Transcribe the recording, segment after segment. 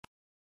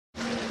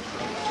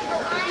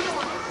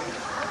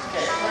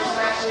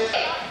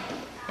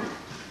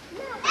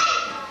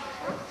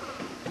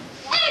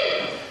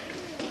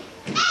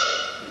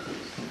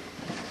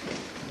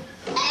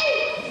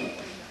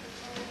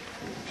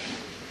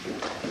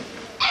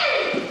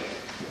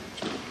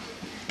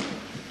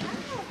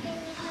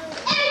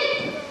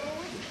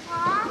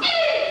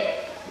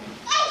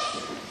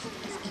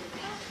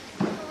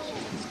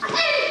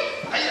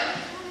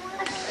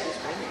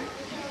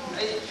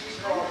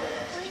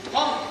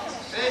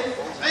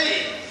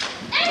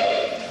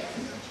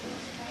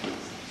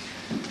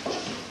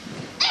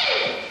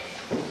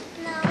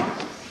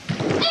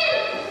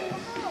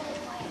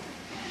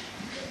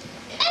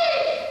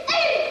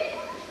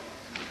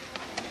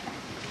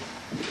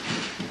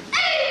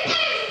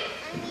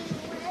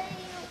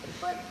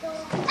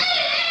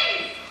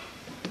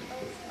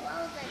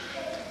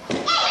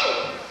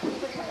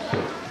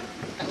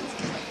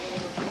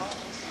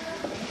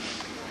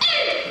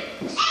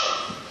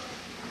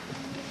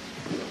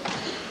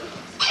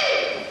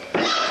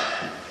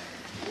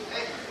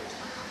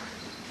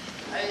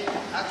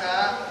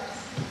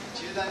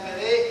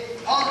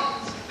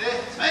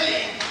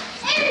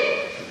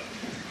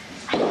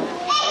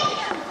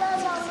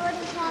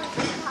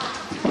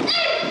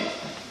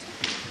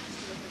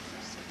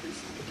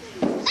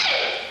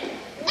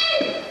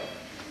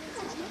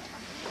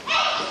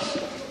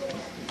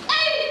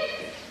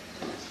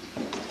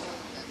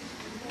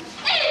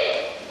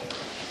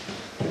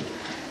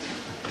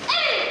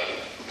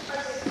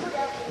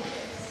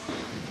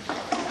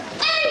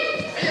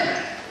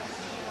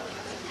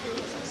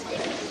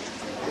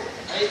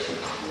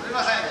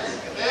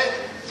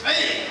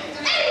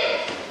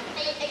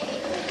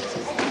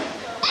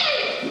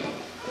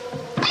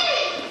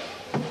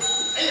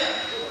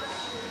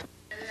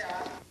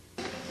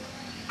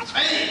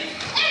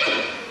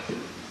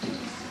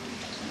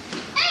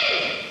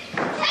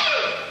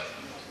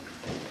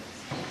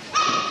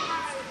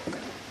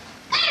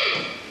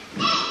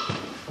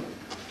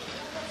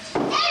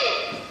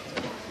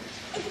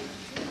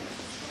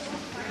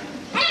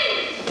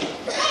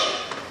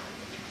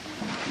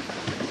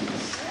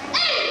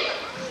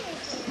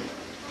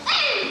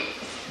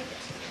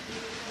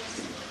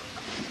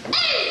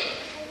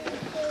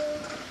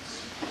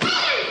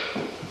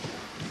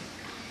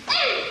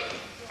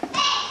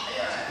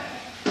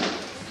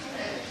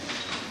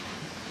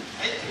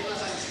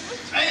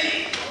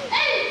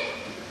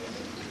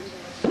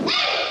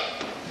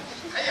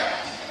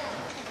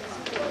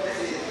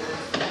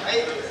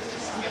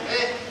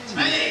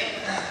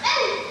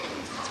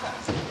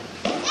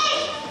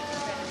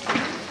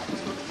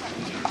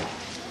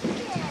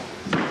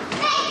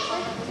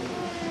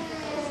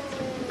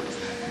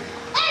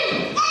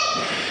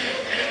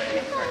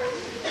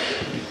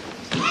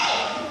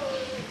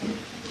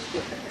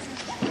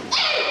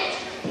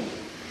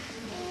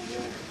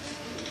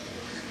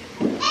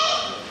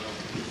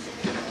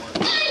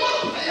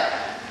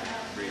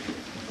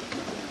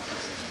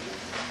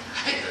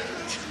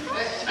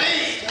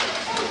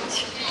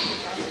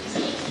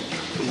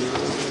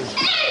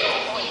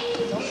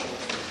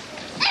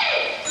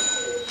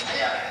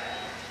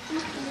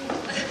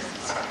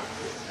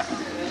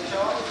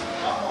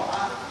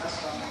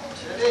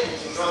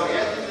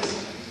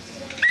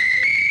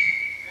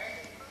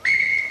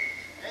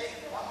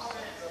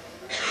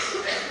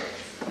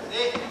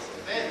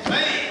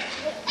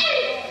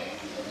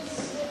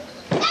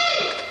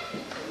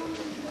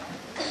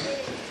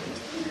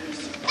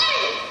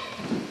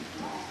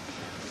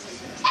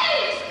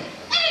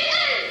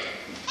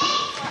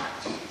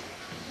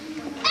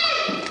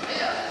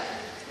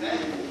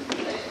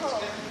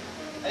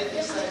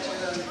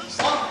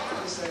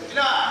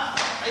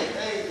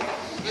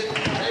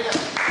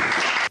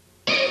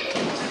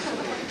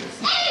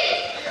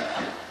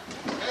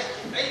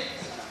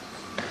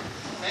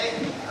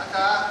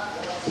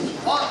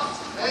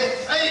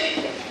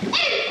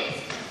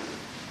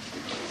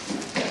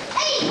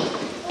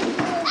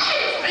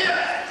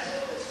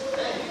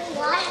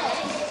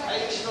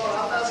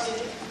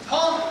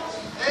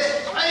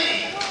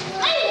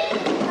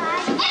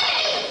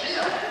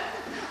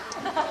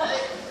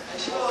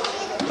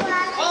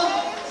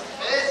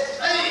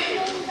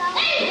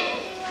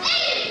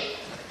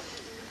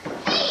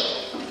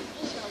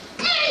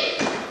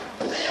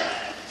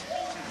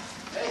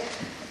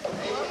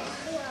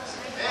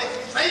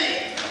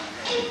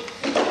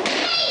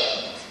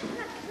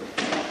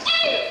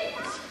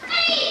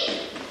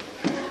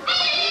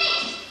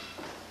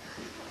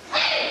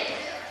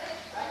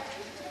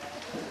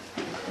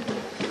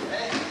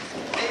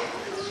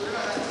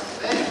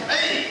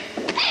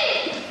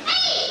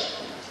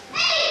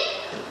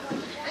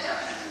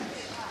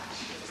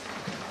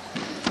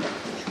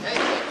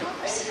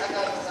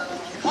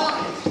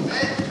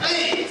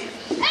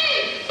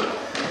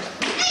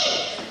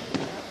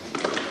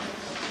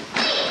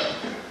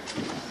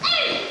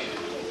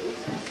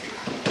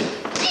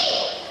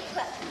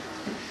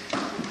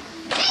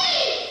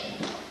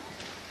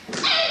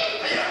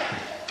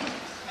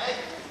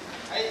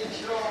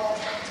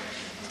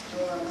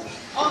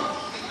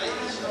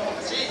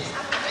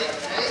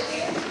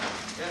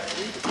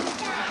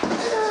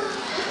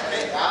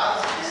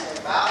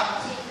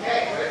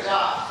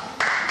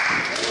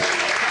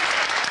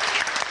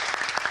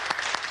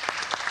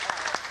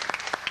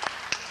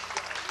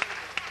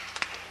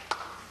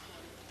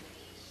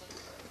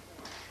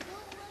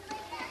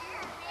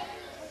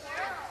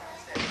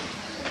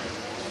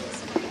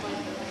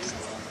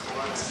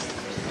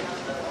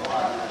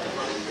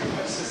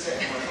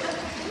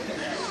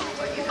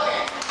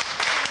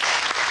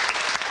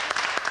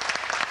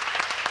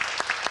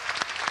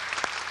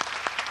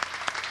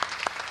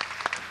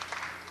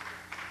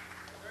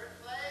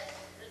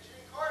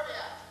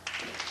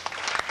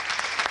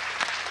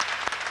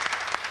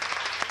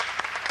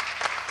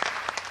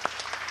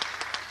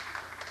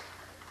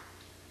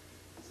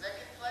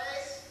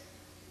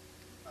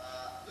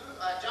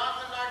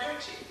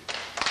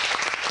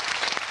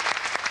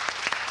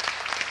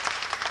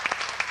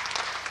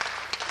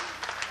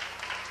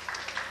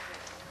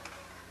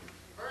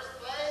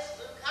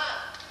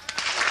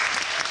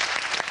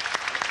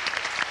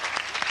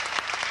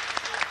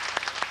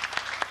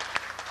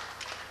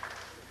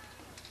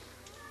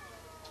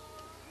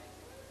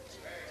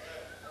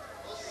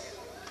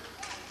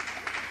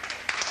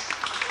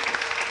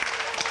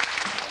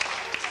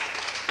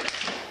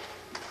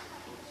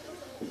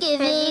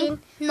Thanksgiving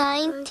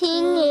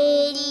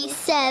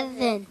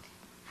 1987.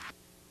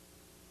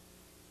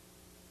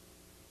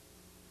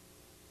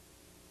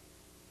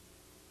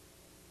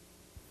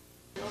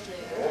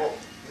 Oh,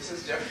 this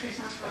is Jeffrey's.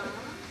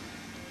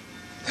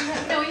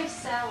 No, we have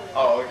salad.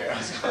 Oh, okay. I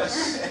was going to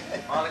say.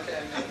 Monica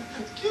and me.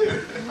 It's cute.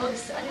 Oh, I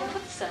didn't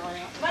put the salad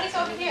out.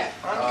 Monica, over here.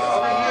 Monica,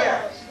 over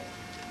here.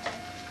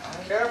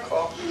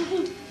 Careful.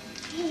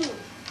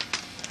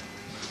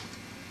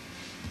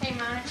 Hey,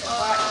 Monica.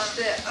 Watch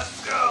this.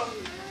 Let's go.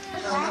 Oh,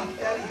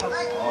 my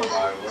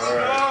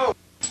word.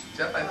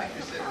 Jeff, I think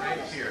you're sitting right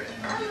here in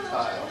the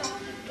tile.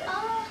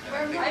 I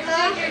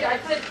figured I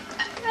put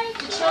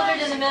the children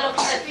in the middle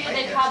because I figured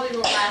they probably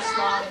won't last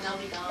long and they'll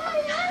be gone.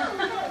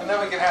 And then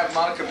we can have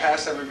Monica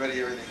pass everybody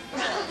everything.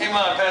 Hey,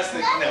 Mom, pass the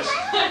no.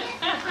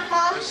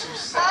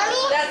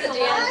 That's the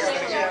janitor's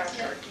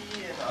picture.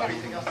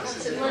 Everything else. This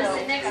is You want to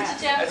sit next to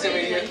Jeffrey? That's what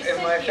we, in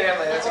my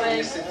family, that's what we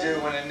used to do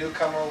when a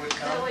newcomer would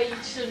come. That way you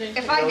children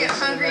If I get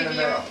hungry,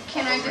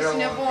 can I just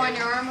nibble on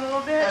your arm a little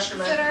bit? Is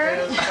that all right?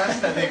 When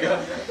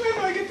do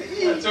I get to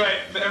eat? That's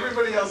right. But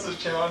everybody else is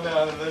chowing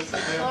down and they're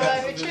sitting there. Oh,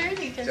 I'm a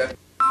charity. Slowly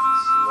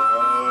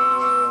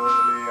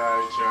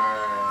I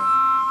turn.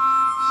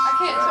 I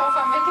can't tell if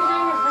I'm making it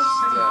or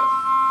Step.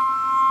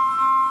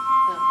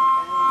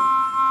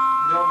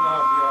 Don't know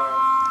if you are.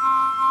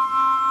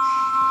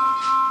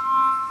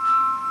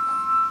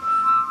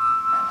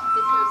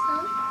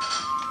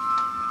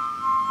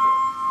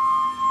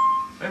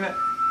 Wait a minute.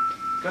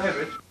 Go ahead,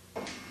 Rich.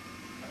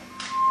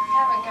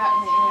 haven't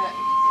gotten it yet.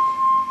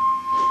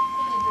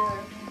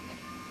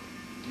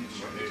 You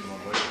just need one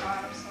more.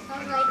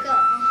 Sounds like a...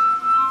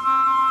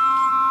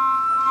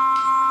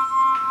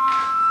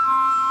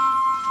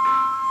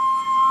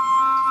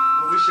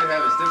 What we should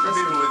have is different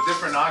people with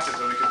different octaves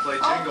and we can play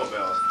Jingle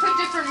Bells. Put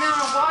different amount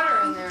of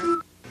water in there.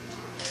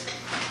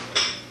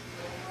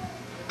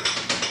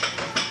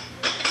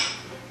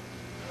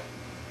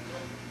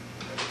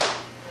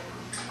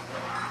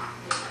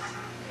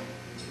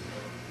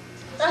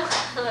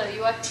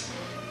 You are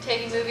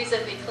taking movies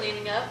and be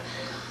cleaning up?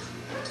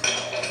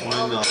 Why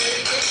All the not?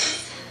 dirty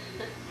dishes?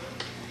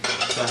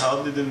 So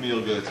how did the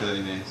meal go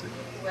today, Nancy?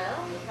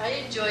 Well, I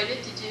enjoyed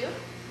it. Did you?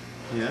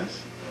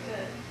 Yes?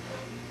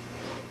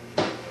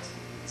 Good.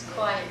 It's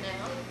quiet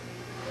now.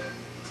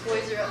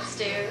 Boys are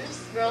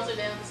upstairs. Girls are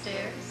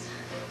downstairs.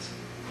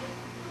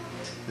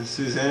 And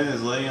Suzanne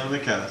is laying on the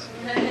couch.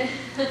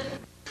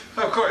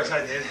 Of course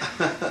I did.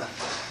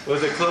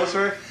 Was it close,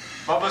 Rick?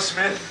 Bubba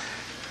Smith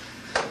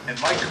and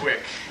Mike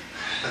Quick.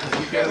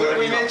 guys We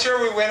already made know. sure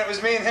we win. It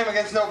was me and him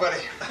against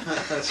nobody.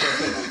 That's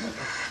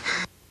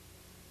right.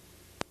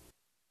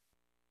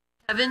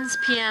 Kevin's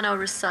piano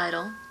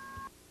recital.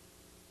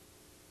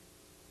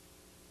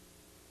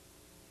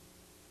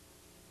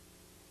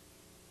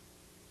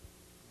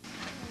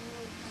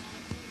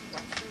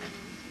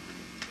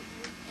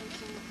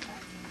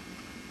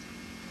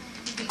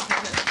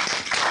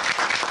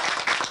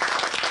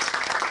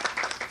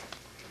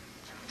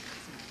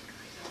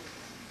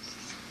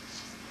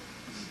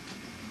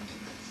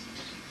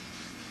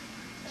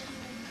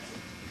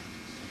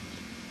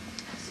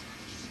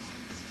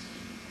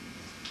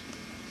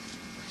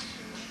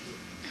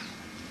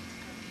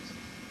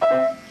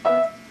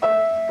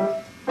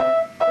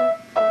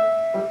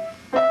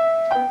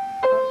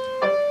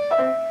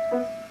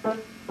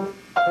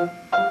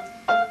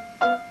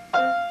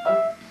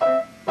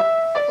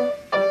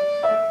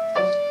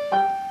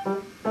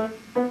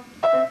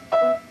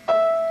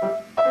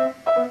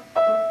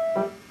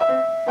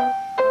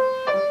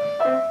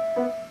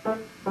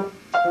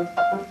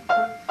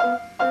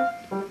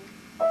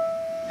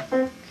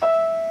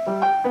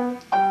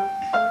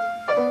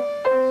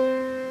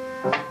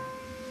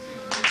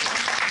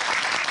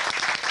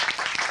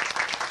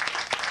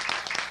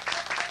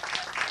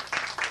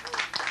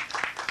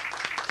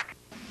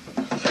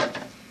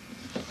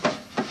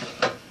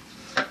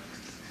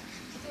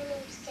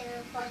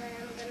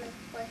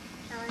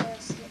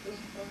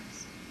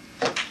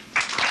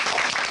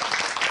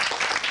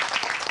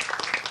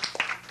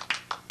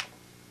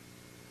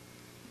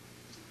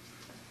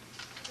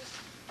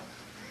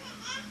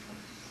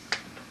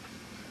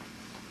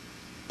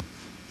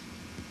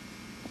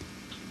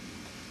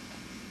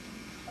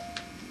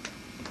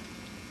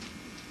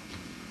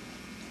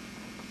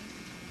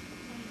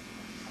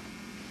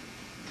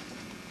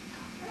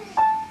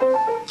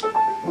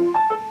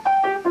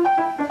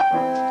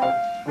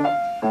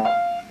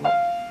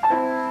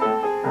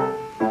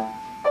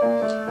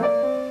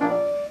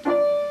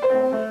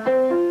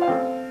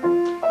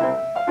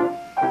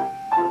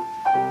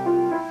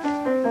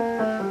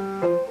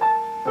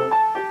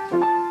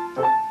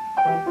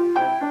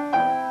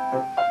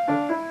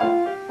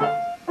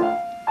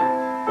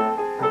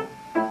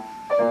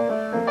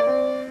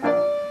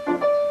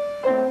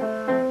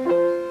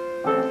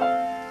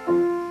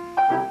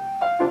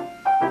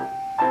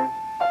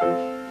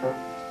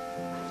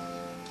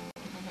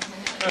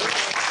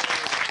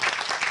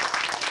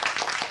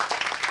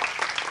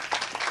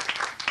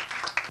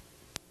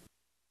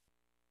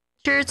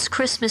 Richard's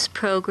Christmas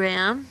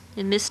program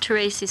in Miss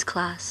Teresi's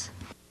class.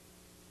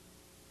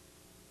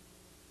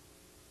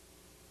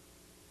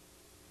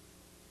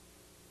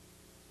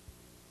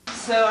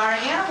 So our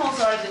animals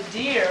are the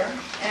deer,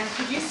 and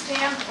could you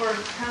stand or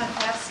kind of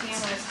half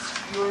stand when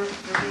you're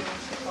being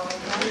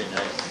Very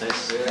nice.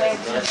 Nice. okay,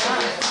 Nice.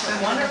 it's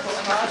a wonderful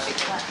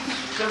costume.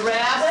 The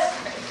rabbit,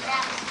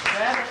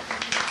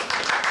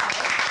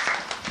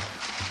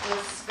 the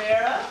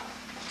sparrow,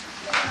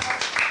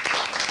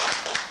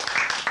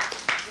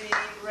 the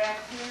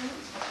raccoon.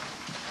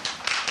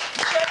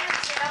 Shut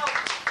yourself.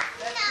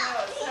 Let's go.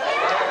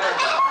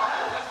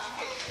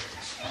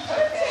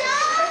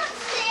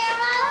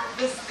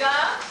 The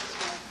skunk.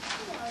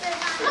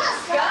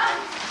 Skunk.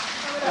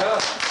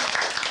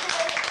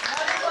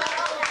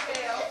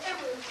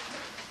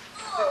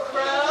 The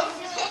crow.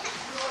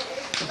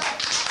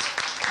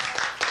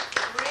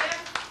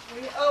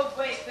 Oh,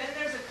 wait, then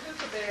there's a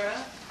kookaburra.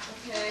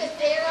 Okay.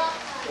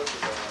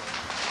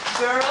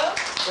 Burro.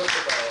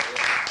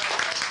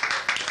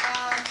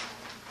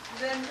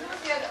 Then who's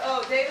the other?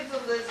 Oh, David's a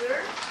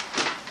lizard.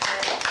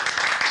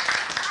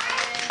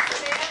 And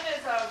Sam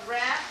is a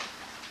rat.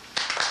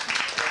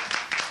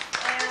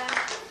 And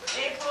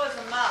April is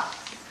a mouse.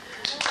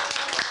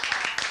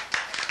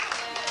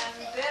 And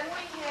then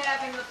we have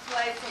in the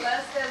play,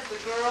 Celeste is the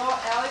girl,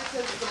 Alex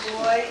is the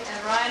boy,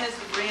 and Ryan is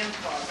the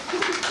grandfather.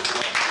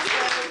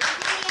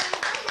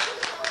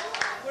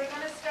 We're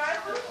going to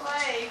start the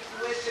play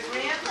with the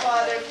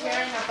grandfather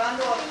carrying a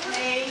bundle of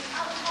hay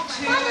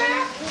to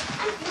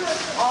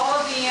all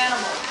of the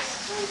animals.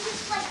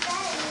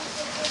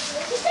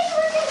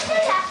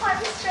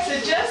 So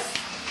just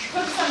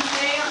put some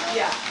hay on.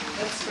 Yeah,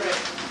 that's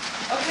great.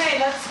 Okay,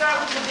 let's start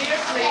with the deer,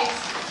 please.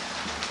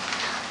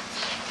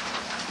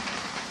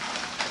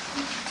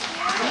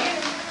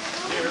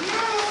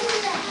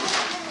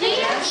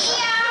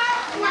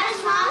 What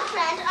is wrong,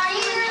 friend? Are you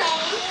in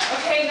pain?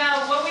 Okay,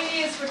 now what we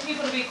need is for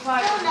people to be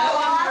quiet. No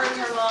one heard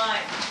her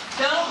line.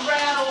 Don't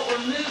rattle or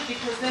move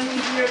because then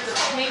we hear the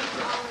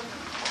paper.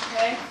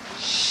 Okay?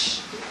 Shh.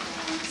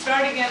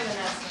 Start again,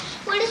 Vanessa.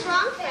 What is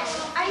wrong, friend?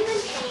 Are you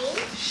in pain?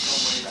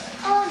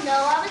 Oh no,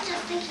 I was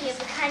just thinking of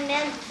the kind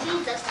man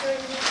who feeds us during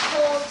these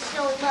cold,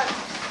 snowy months.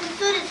 When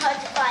food is hard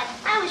to find,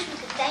 I wish we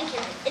could thank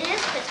him. It is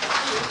Christmas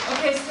Eve.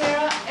 Okay,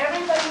 Sarah,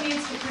 everybody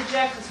needs to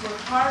project because we're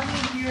hardly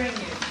hearing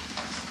you.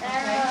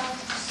 Okay?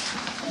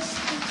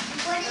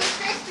 What is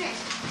Christmas?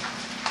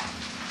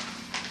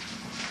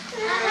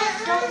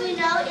 Don't you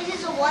know, it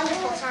is a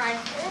wonderful time.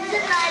 It is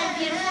a night of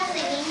beautiful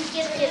singing,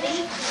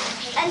 gift-giving,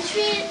 and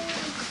trees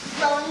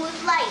glowing with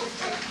light.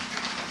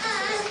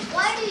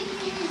 Why do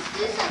humans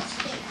do such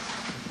things?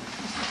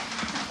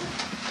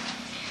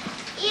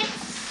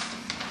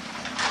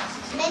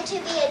 It's meant to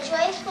be a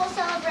joyful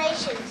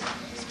celebration,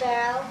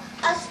 Sparrow.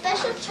 A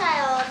special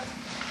child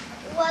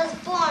was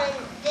born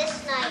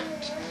this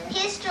night.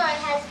 His story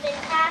has been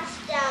passed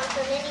down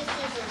for many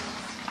seasons.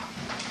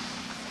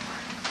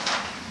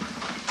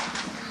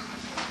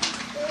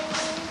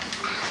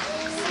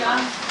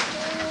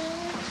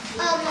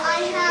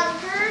 I have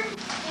heard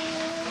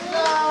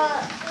the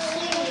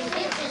singing.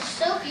 It is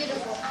so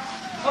beautiful.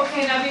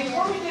 Okay, now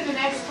before we do the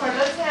next part,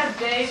 let's have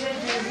David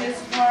do his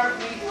part.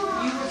 You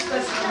were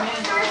supposed to come in.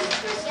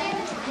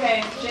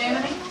 Okay,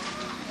 Jamie?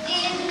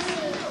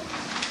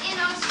 In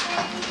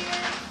Australia,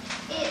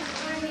 it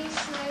really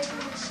snows in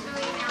the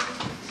snowy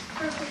mountains.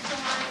 Perfect for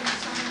mine and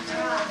sun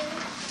dry.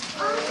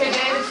 Okay,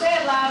 David, say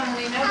it loud and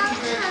we know you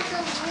heard.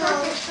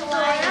 Perfect for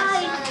mine and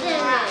sun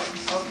dry.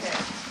 Okay.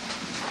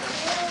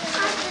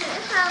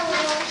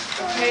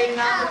 Okay,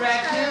 now the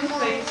raccoon,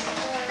 please.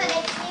 But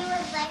if he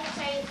was like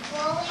very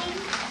bowling,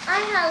 I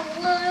have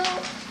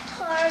little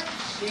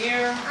parts.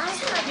 Deer. I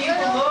have People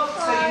little look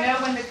so you parts. know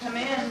when to come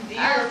in.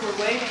 Deer, we're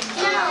waiting.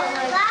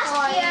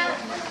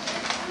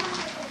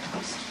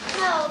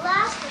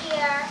 Last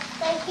year,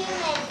 the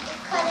human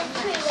cut a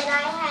tree that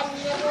I had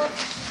nibbled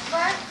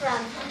bark from,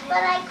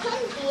 but I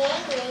couldn't be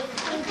angry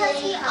because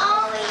he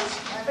always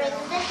brings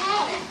the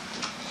hay.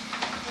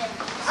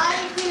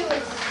 I agree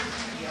with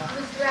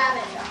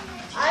Rabbit.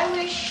 I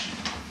wish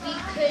we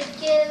could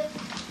give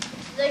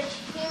the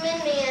human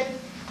man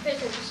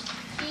presents.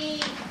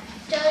 He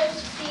does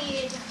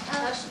feed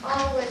us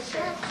all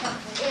winter,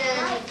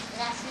 and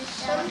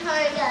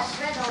sometimes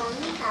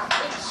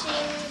it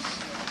seems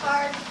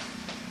hard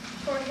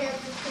for him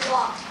to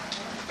walk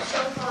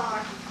so far.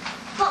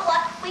 But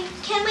what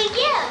can we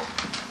give?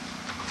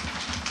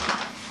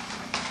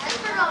 I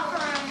put it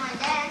on my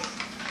desk.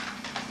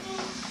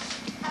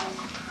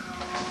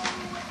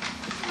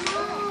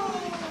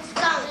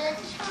 Skunk.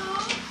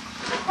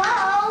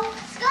 Whoa!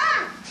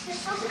 Skunk! You're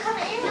supposed to come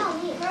in. No,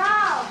 me.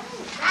 Bro.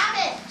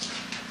 Rabbit.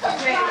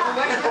 Okay,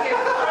 what do we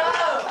have?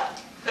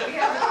 Crow. We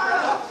have a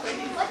crow.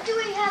 What do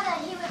we have that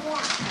he would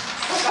want?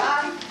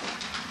 Skunk.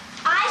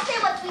 I say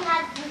what we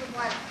had he would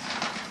want.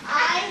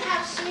 I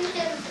have seen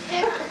him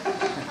pick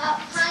up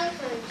pine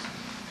cones.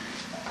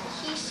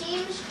 He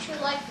seems to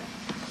like them.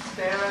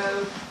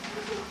 Sparrow.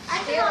 I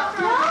can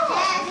offer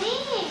him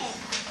me.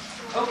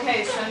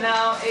 Okay, so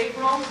now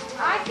April.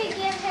 I could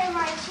give him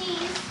my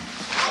teeth.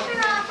 I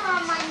could offer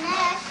on my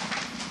neck.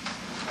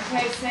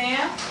 Okay,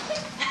 Sam.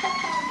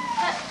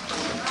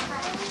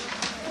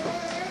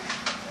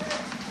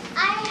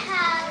 I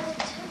have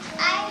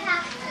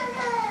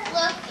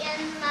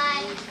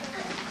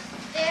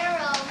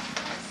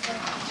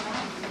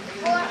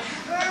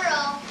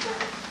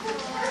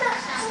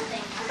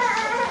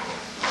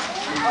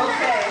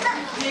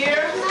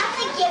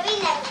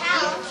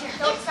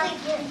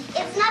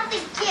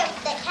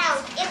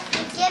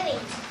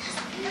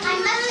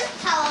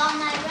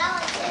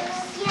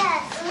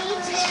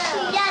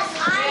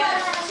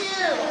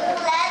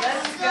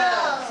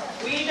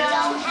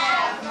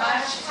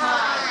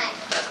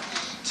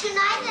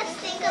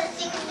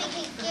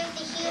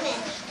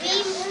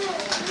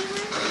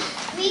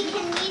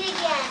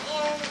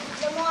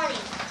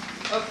morning.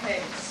 Okay,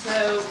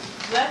 so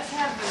let's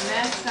have the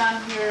nest down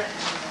here and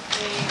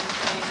the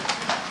thing.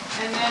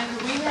 And then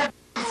we have.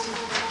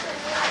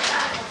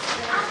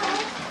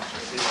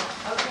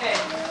 Okay.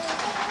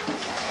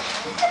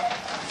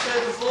 So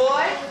the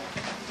boy,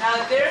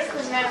 now there's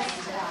the nest.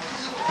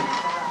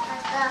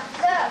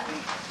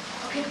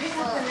 Okay, pick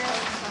up the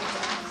nest.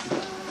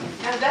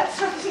 Now that's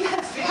not the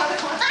nest, the other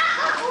one.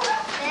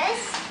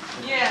 This?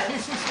 Yes.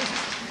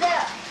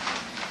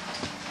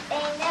 A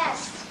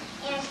nest,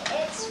 and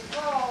it's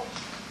full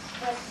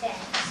with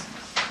things.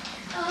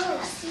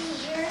 Oh, see,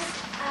 here's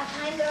a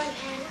python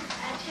and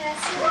a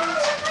testament.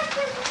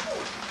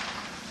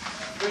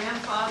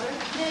 Grandfather?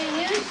 Do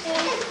you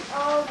see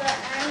all the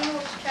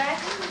animals'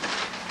 tracks?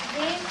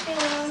 These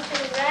belong to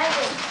the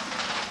rabbits.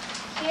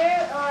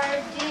 Here are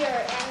deer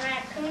and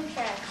raccoon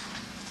tracks.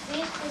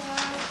 These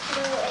belong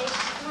to a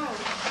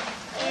skunk.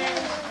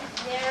 And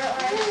there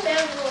are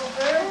several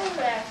bird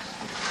tracks,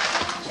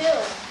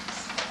 too.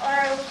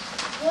 Our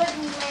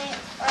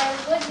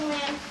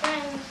woodland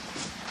friends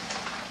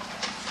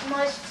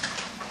must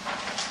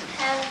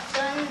have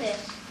done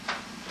this.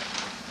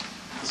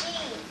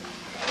 Gee,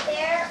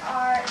 there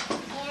are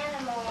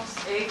animals,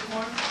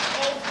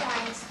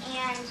 acorns,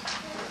 and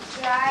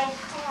dried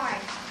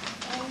corn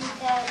in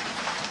the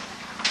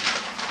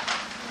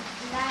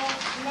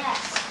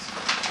nest,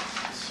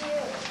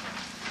 too.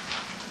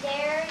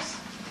 There's...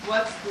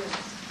 What's this?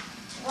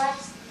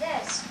 What's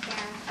this,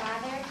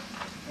 Grandfather?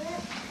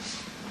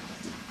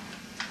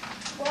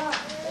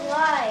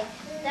 Why,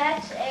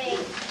 that's a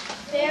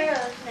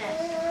sparrow's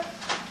nest.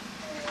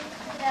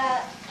 The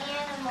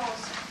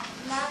animals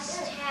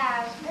must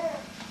have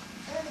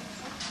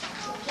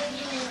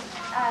given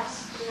us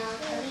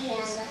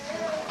these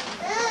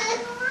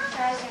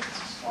presents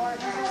for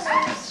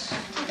Christmas.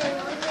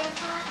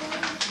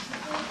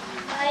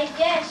 I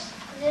guess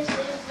this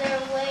is their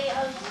way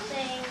of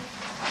saying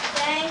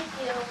thank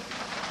you.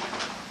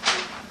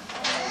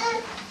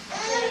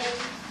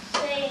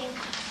 Saying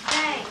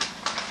thanks.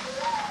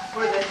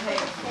 For the hay.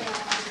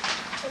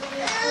 For the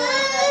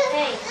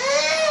hay.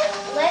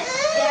 Let's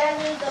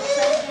gather the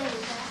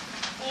presents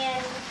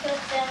and put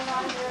them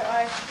under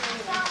our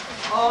tree.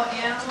 All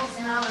animals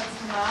now, let's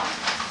come out.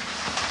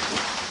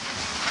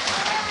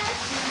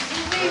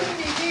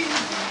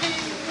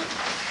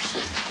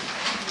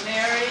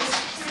 Merry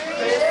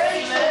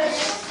Christmas,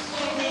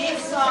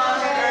 peace on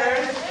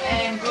earth,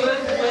 and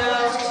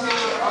goodwill to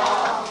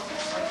all.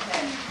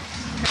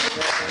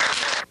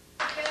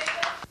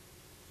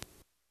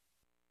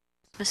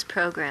 This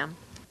program.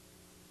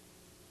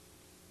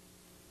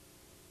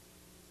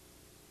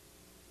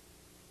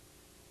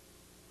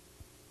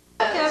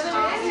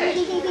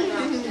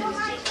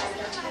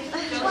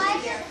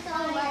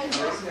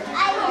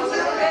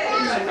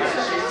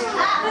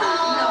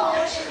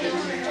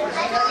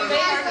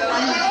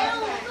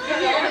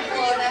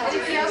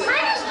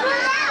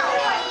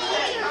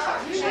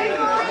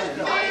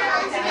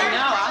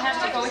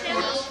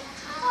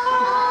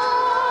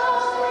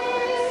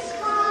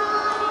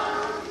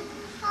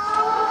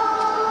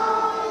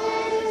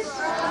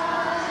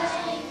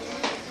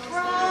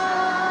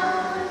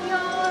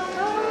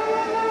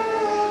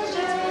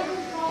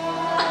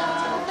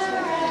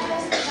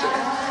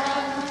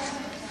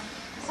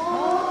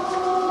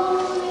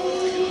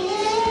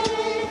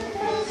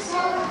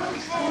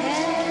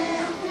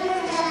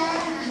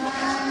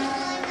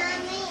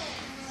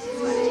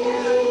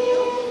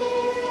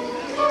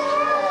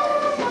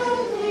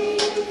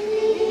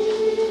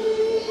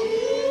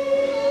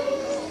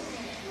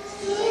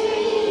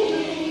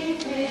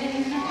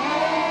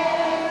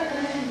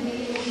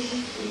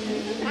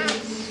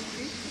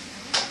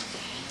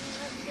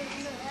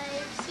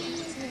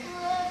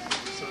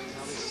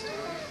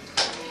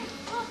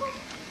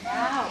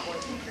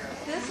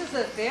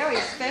 A very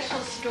special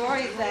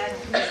story that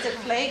Mr.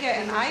 Pfleger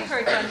and I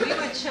heard when we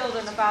were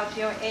children about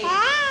your age.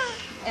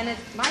 And it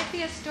might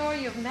be a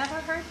story you've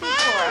never heard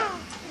before.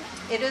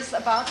 It is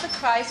about the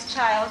Christ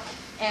child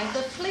and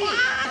the flea.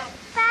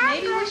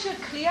 Maybe we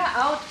should clear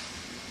out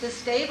the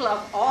stable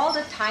of all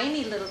the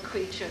tiny little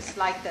creatures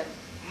like the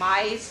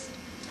mice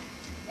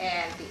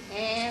and the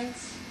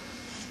ants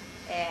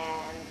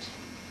and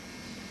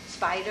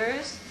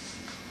spiders.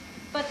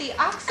 But the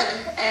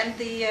oxen and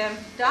the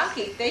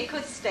donkey, they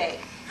could stay.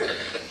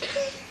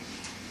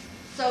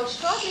 So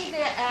shortly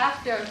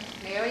thereafter,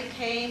 Mary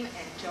came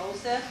and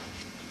Joseph,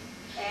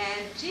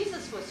 and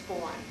Jesus was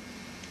born.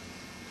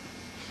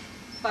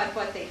 But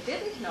what they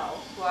didn't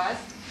know was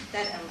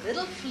that a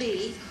little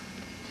flea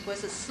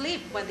was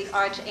asleep when the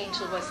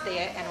archangel was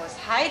there and was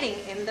hiding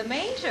in the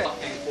manger.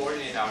 And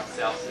coordinate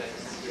ourselves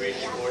in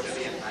really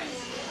orderly and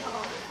nice.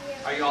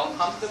 Are you all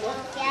comfortable?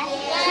 Yes.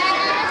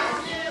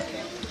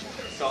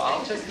 So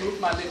I'll just move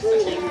my lips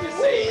and you do the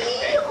same,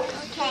 okay?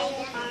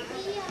 Okay.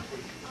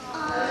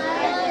 All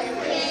the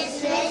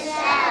Christmas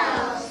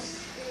elves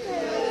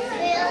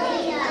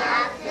filling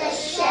up the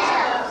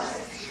shelves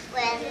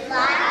with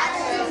lots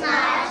and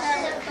lots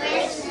of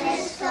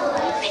Christmas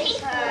toys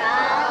for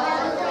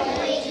all the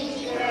baby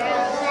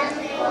girls and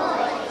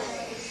boys.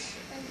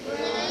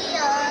 We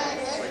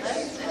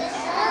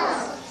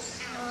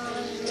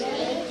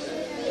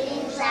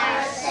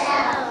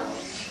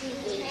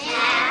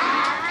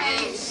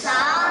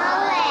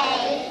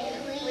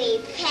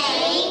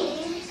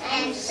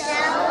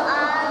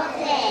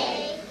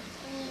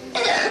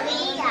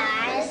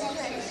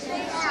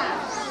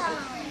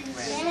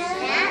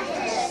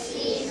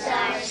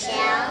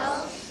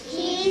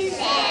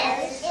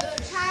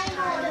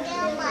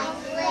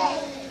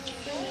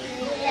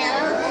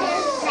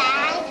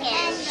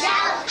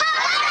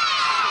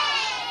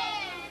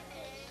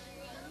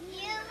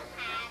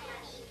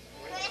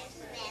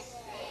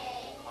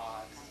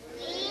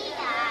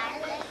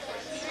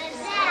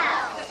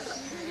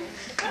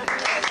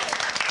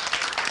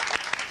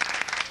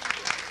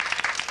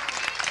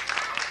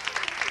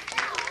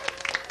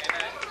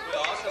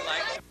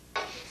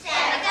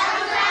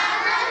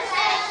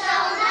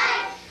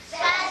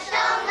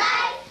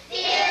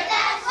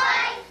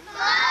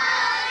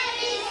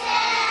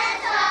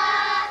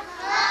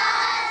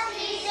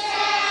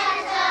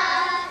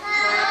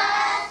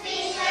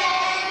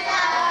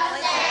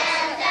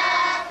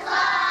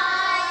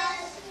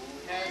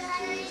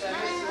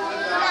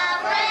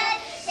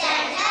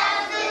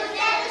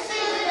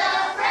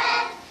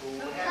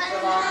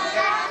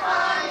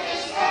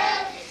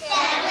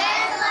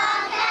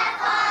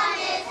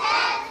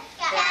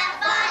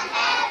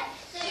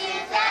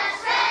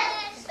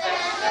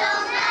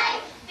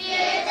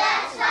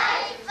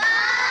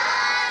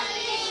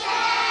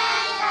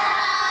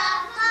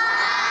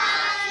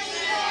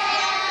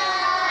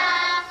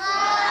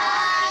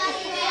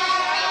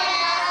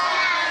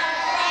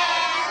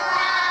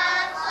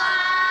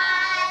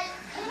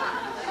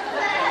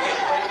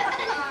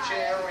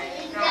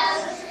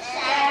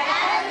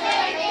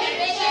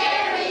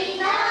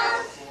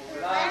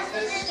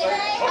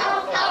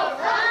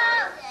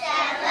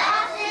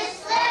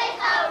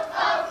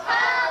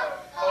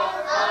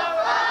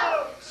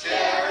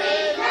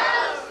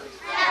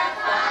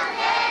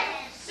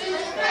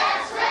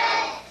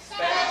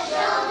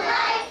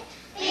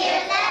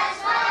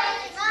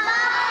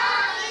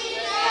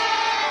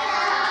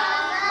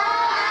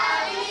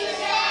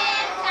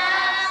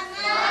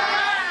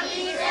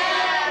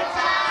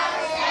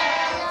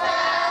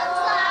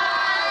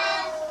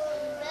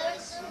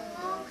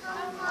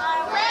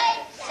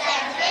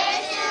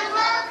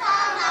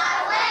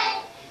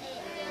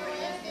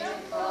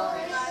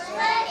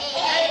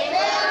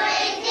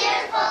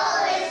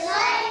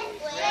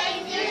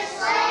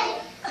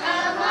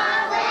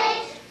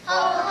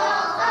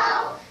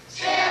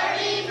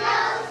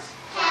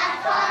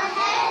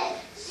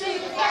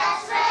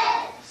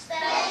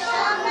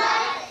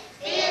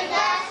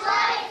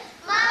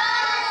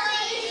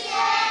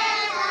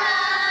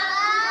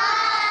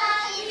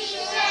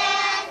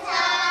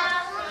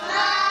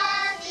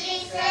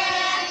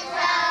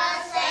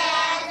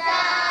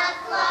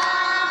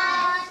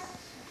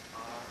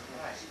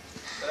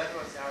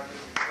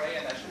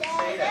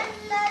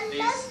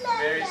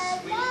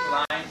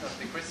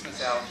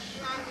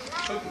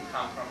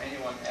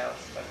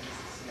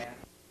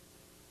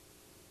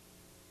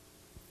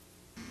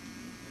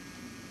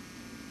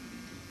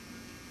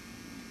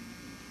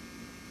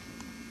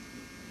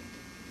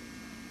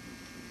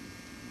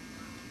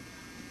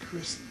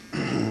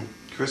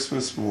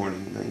Christmas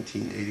morning,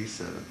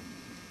 1987.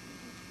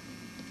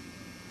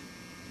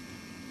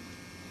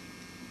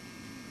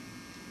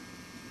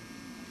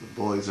 The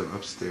boys are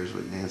upstairs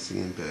with Nancy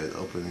in bed,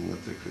 opening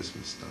up their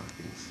Christmas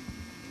stockings.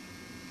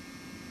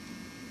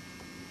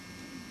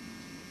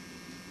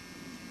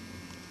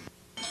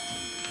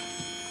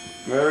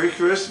 Merry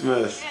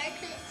Christmas! Merry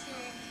Christmas.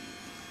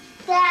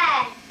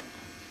 Dad.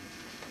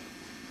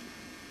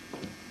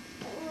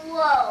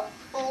 Whoa.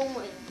 Oh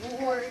my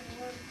Lord.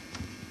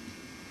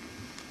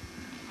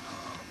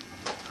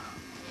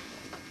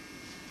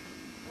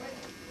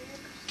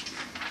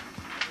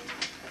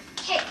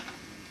 Okay.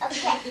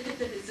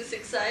 Is this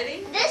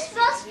exciting? This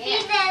must be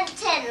the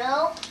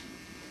Nintendo.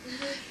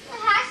 It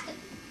has to.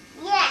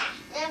 Yeah.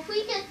 And if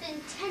we get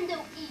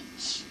Nintendo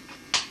each.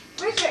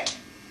 Richard.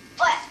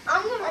 What?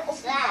 I'm gonna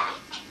open that.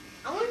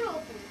 I'm gonna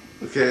open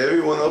it. Okay,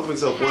 everyone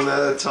opens up one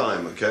at a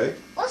time, okay?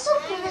 Let's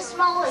open the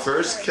smallest.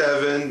 First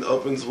Kevin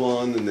opens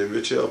one, and then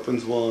Richie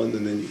opens one,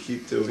 and then you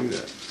keep doing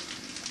that.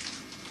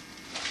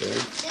 Okay?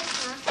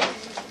 This one.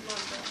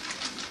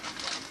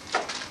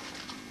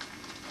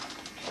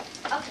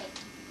 Okay.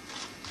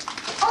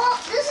 Oh,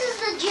 this is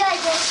the G.I.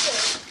 Joe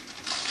suit.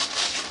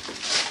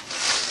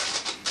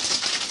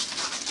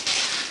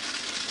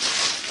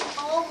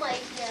 Oh my God.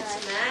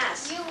 It's a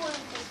mask. You wouldn't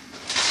be.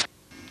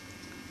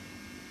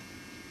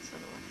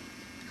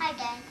 Hi,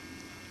 Dad.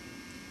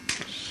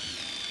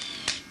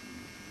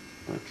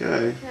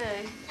 Okay. Okay.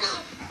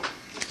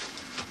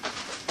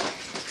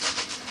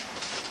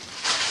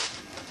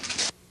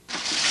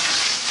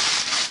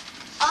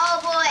 Oh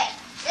boy,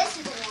 this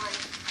is the one.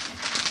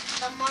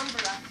 The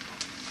Mumbler.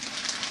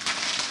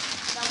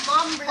 The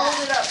Mumbler. Hold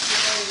it up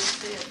so you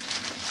see it.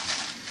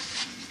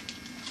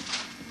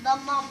 The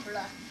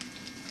Mumbler.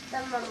 The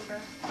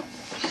Mumbler.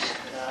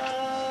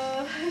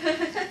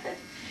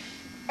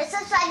 It's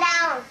upside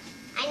down.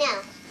 I know.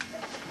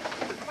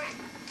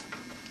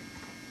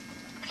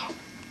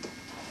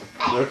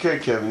 Okay,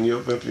 Kevin, you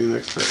open up your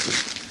next present.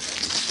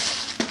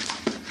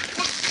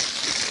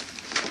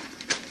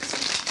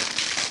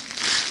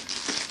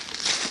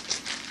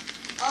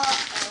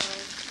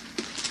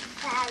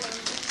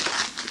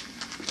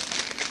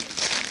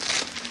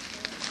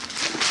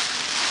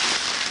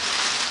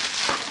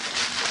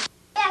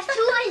 We have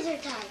two laser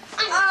tags.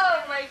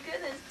 Oh my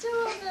goodness,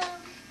 two of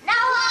them.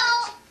 Now,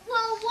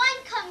 well, one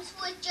comes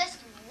with just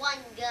one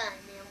gun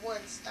and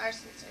one star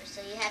sensor,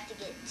 so you have to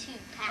get 2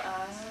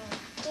 packs.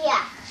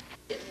 Yeah.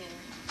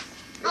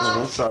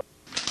 Oh, I'm sorry.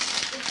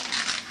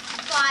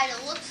 By the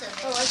looks of it.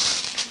 I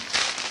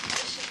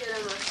should get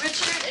them.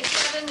 Richard and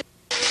Kevin.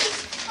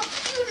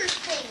 Computer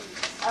things.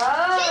 Oh,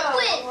 Kid I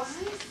Wiz.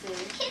 see.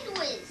 Kid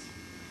Wiz.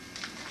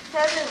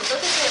 Kevin,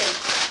 look at this.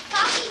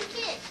 Talking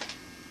kid.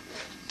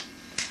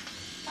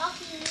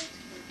 Talking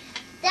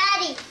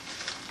Daddy.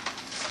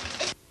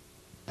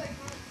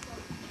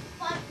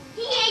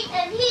 He ate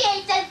them. He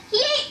ate them. He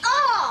ate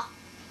all.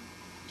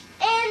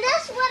 And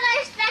that's what I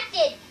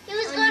expected. He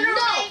was going to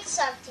write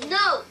something.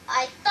 No,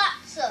 I thought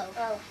so.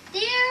 Oh.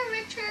 Dear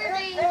Richard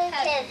and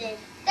Kevin,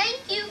 thank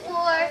you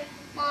for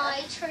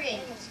my treat.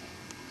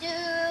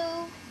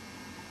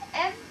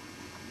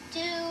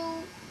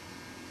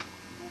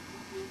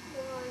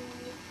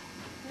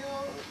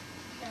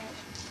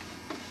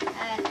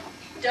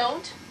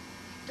 Don't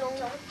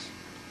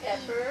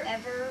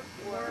ever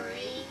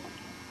worry.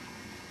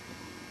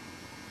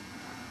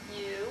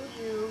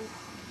 You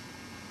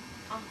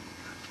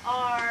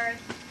are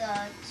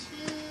the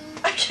two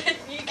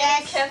you get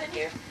best. Kevin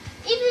here?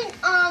 Even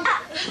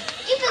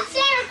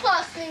Santa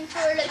Claus thinks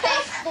we're the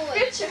best boys.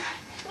 Richard,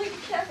 look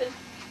at Kevin.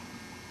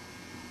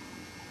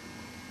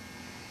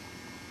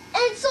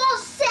 And it's all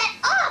set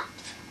up.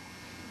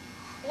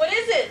 What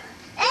is it?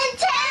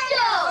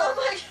 Nintendo. Oh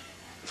my.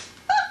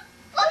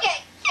 Look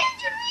at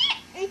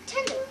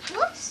Nintendo.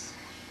 Whoops.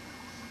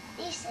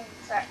 These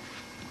things are.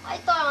 I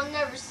thought I'll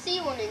never see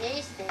one of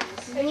these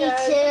things. Hey Me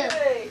guys, too.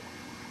 hey.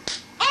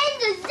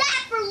 And the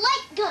Zapper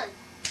light gun.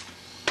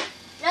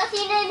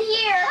 Nothing in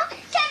here.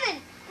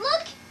 Kevin,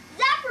 look.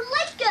 Zapper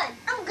light gun.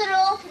 I'm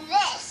gonna open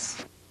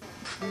this.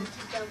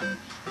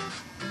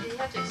 You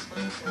have to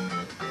explain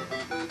something.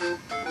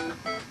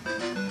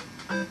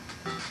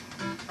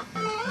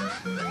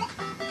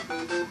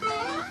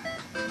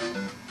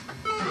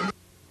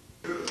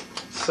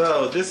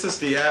 So, this is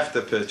the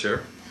after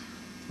picture.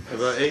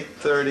 About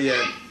 8:30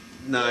 at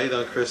night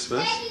on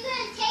Christmas. Dad, you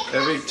gonna take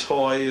Every us?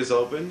 toy is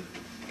open.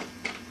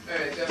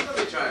 Hey, Jeff, let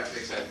me try and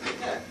fix that thing.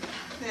 Yeah.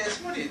 Yes,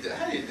 what do you do?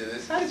 How do you do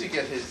this? How did you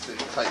get his thing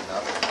tightened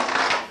up?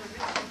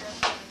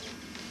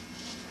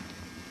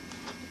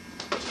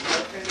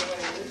 Okay, the way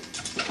it is?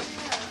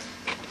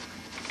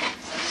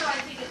 Somehow I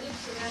think it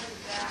loops around his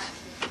back.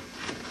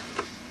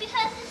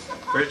 Because it's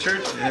supposed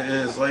Richard to be.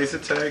 has laser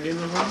tag in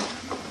the room.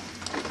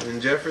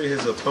 And Jeffrey,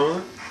 his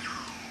opponent.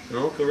 And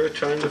Uncle Rick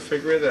trying to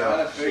figure it Trying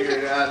out. to figure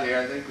it out here.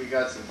 I think we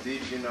got some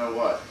deep, you know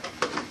what.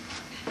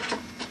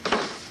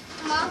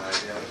 Mom,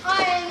 Idea.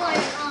 I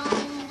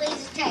like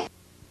laser tag.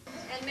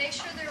 And make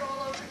sure they're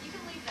all over. You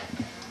can leave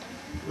that.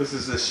 This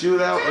is a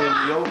shootout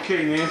in the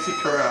OK Nancy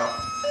Corral.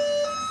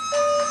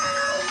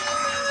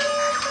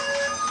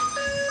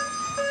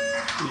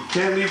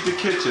 Can't leave the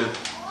kitchen.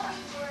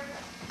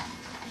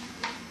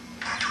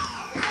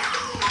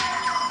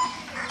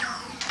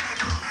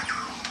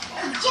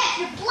 Jeff,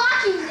 you're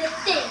blocking this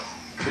thing.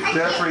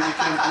 Jeffrey, you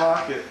can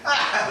block it.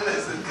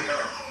 Listen to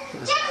her.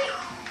 Jeffrey!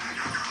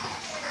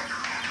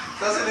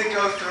 Doesn't it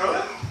go through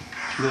it?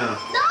 No.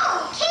 No,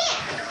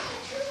 can't!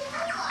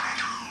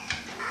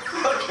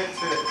 Look at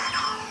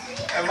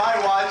this. Am I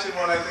watching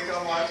what I think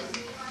I'm watching?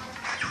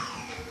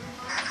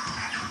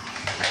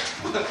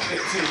 Look at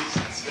these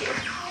two.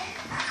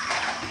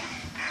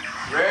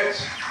 Rich,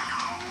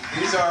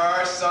 these are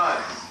our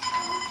sons.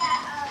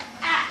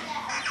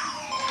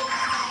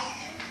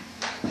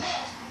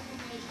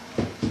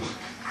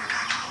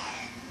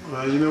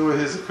 Well, you know what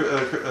his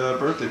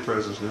birthday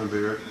present's going to be,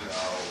 right? No,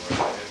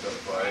 we're in the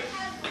fight.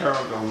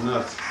 Carol going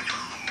nuts.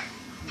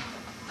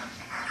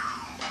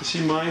 Does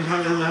she mind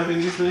having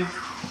these things?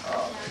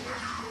 Oh,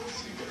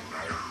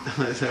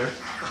 Is there?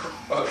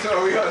 oh, so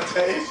are we on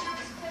tape?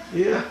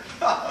 Yeah.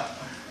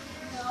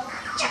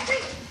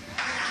 Jeffrey!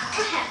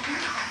 What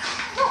happened?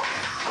 No!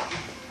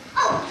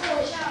 Oh,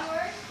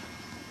 boy!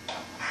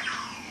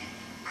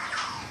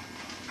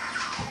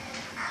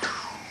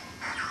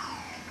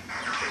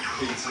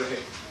 Pete's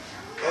sake.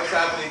 What's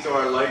happening to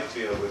our light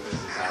field when this is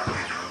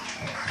happening?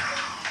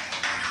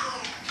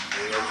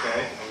 Are we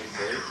okay? Are we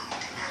safe?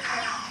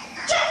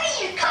 Jeffrey,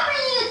 you're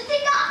covering your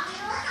thing up!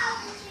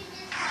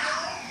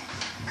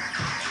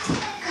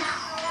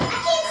 I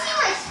can't see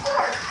my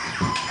score!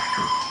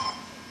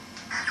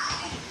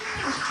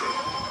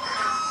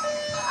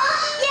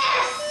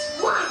 Yes!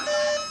 One!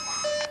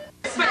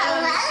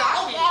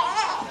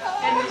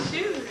 And the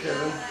shoes.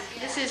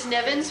 This is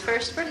Nevin's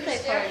first birthday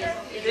party.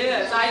 It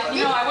is.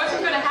 I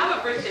wasn't going to have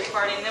a birthday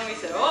party, and then we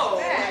said, oh,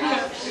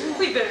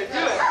 we better do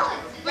it.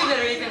 We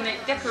better even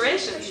make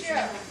decorations.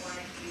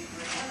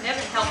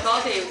 Nevin helped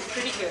all day. It was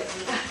pretty good.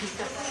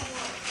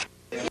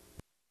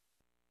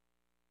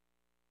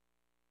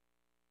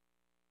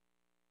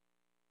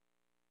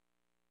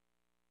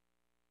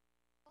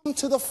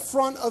 To the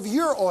front of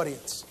your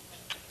audience.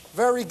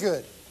 Very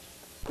good.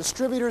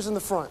 Distributors in the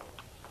front.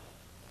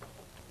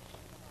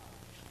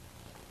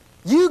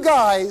 You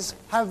guys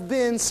have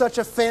been such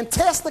a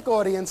fantastic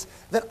audience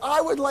that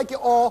I would like you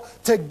all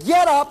to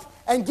get up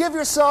and give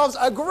yourselves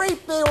a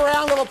great big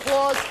round of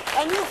applause.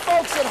 And you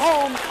folks at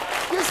home,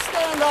 you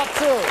stand up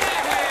too.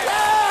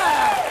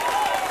 Yeah!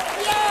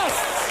 Yes!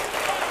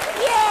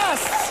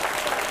 Yes!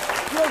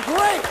 You're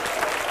great.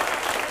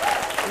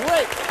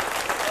 Great.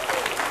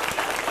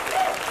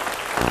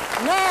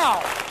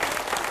 Now,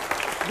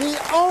 the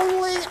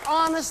only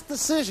honest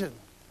decision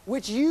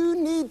which you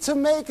need to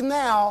make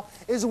now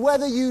is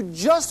whether you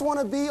just want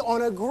to be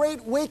on a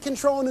great weight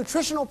control and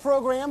nutritional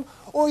program,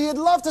 or you'd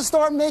love to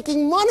start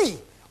making money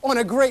on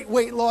a great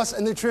weight loss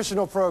and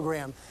nutritional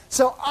program.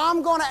 So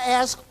I'm going to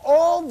ask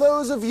all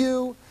those of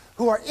you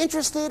who are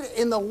interested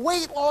in the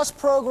weight loss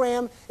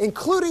program,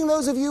 including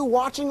those of you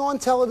watching on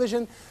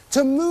television,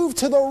 to move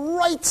to the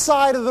right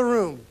side of the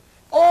room.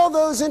 All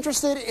those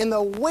interested in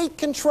the weight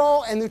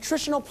control and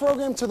nutritional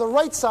program to the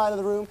right side of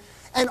the room,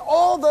 and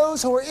all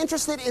those who are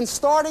interested in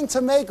starting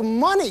to make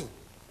money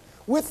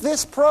with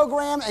this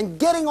program and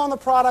getting on the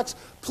products,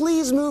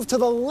 please move to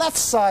the left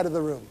side of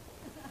the room.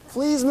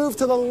 Please move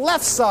to the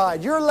left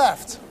side, your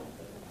left.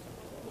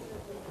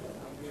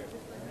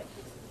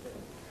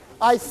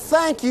 I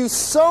thank you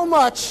so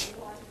much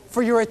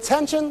for your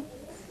attention,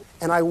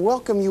 and I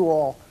welcome you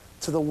all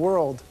to the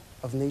world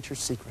of Nature's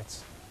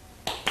Secrets.